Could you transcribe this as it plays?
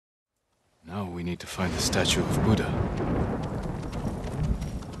we need to find the statue of Buddha.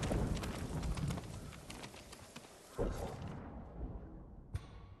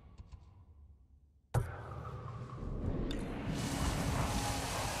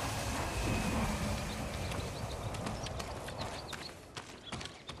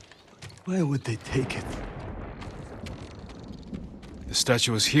 Where would they take it? The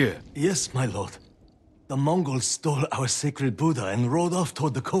statue is here. Yes, my lord. The Mongols stole our sacred Buddha and rode off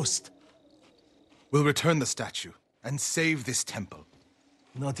toward the coast. We'll return the statue and save this temple.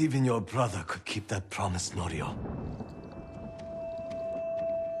 Not even your brother could keep that promise, Norio.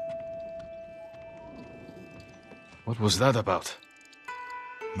 What was that about?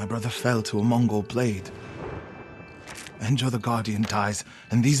 My brother fell to a Mongol blade. Enjo the Guardian dies,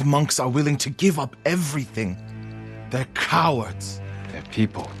 and these monks are willing to give up everything. They're cowards. They're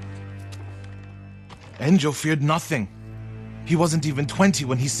people. Enjo feared nothing. He wasn't even 20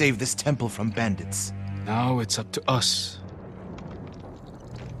 when he saved this temple from bandits. Now it's up to us.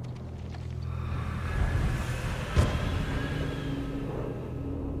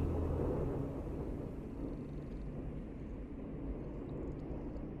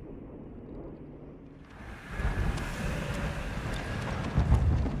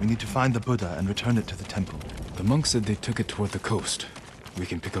 We need to find the Buddha and return it to the temple. The monks said they took it toward the coast. We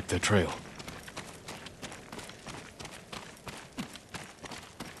can pick up their trail.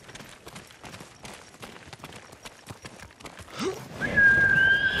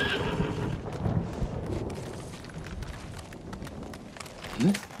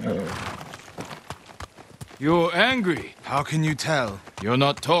 You're angry. How can you tell? You're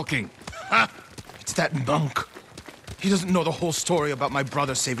not talking. Ha! It's that monk. He doesn't know the whole story about my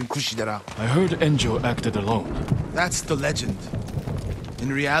brother saving Kushidera. I heard Enjo acted alone. That's the legend.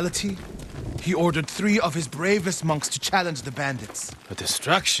 In reality, he ordered 3 of his bravest monks to challenge the bandits. A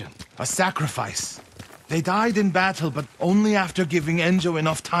distraction. A sacrifice. They died in battle, but only after giving Enjo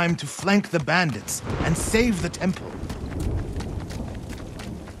enough time to flank the bandits and save the temple.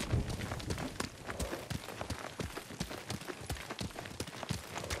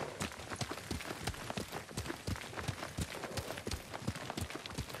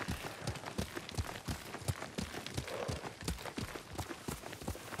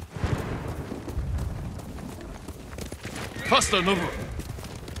 Faster, Nobu!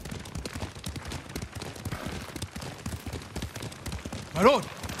 My lord,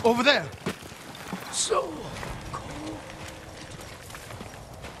 over there! So cold.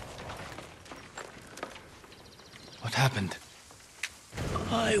 What happened?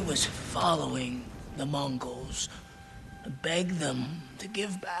 I was following the Mongols to beg them to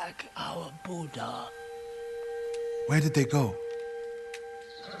give back our Buddha. Where did they go?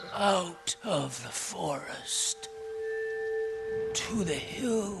 Out of the forest. To the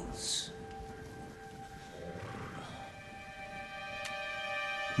hills.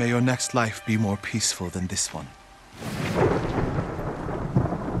 May your next life be more peaceful than this one.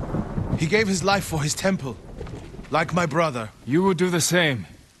 He gave his life for his temple, like my brother. You will do the same.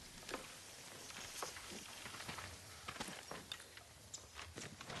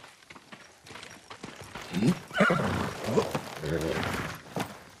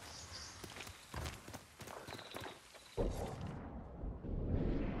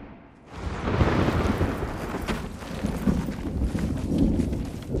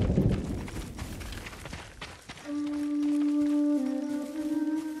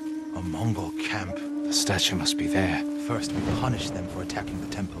 A Mongol camp. The statue must be there. First, we punish them for attacking the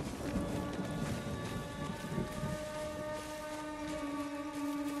temple.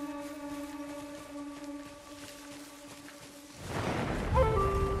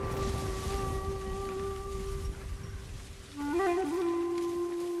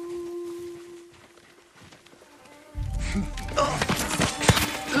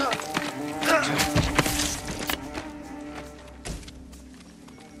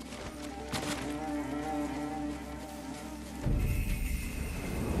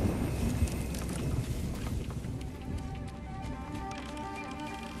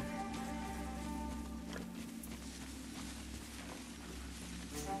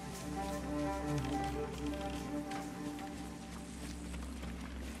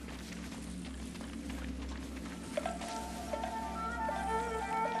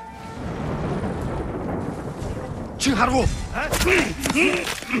 칭하라고!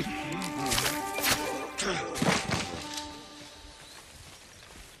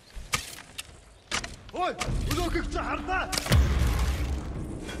 어이, 이렇게 잘한다.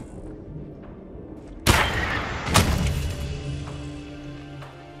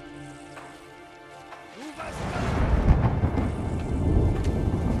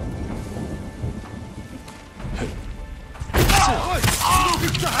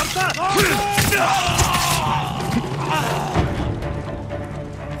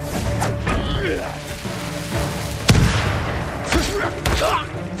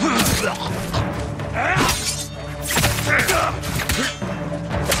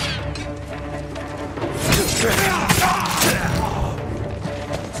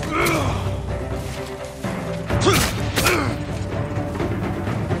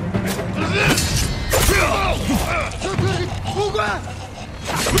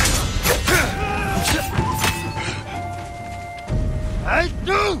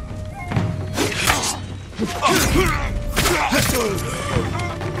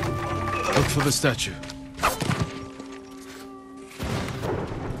 Look for the statue.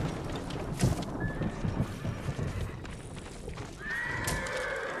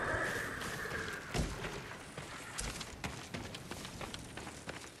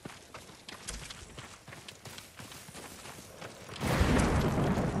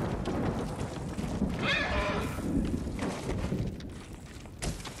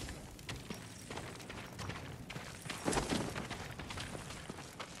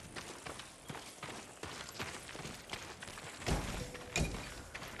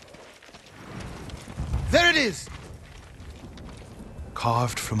 There it is!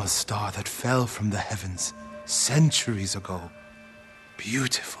 Carved from a star that fell from the heavens centuries ago.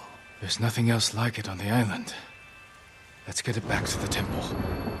 Beautiful. There's nothing else like it on the island. Let's get it back to the temple.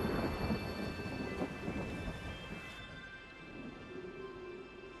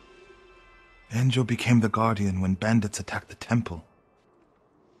 Enjo became the guardian when bandits attacked the temple.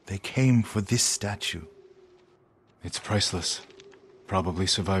 They came for this statue. It's priceless. Probably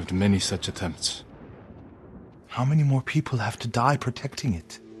survived many such attempts. How many more people have to die protecting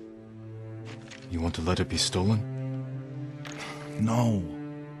it? You want to let it be stolen? No.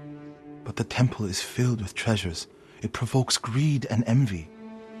 But the temple is filled with treasures. It provokes greed and envy.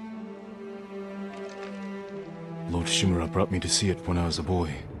 Lord Shimura brought me to see it when I was a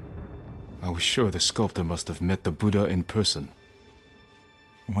boy. I was sure the sculptor must have met the Buddha in person.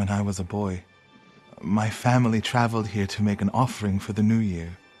 When I was a boy, my family traveled here to make an offering for the new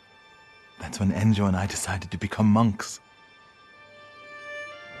year. That's when Enjo and I decided to become monks.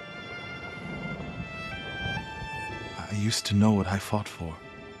 I used to know what I fought for.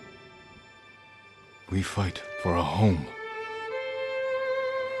 We fight for a home.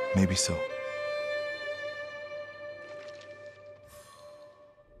 Maybe so.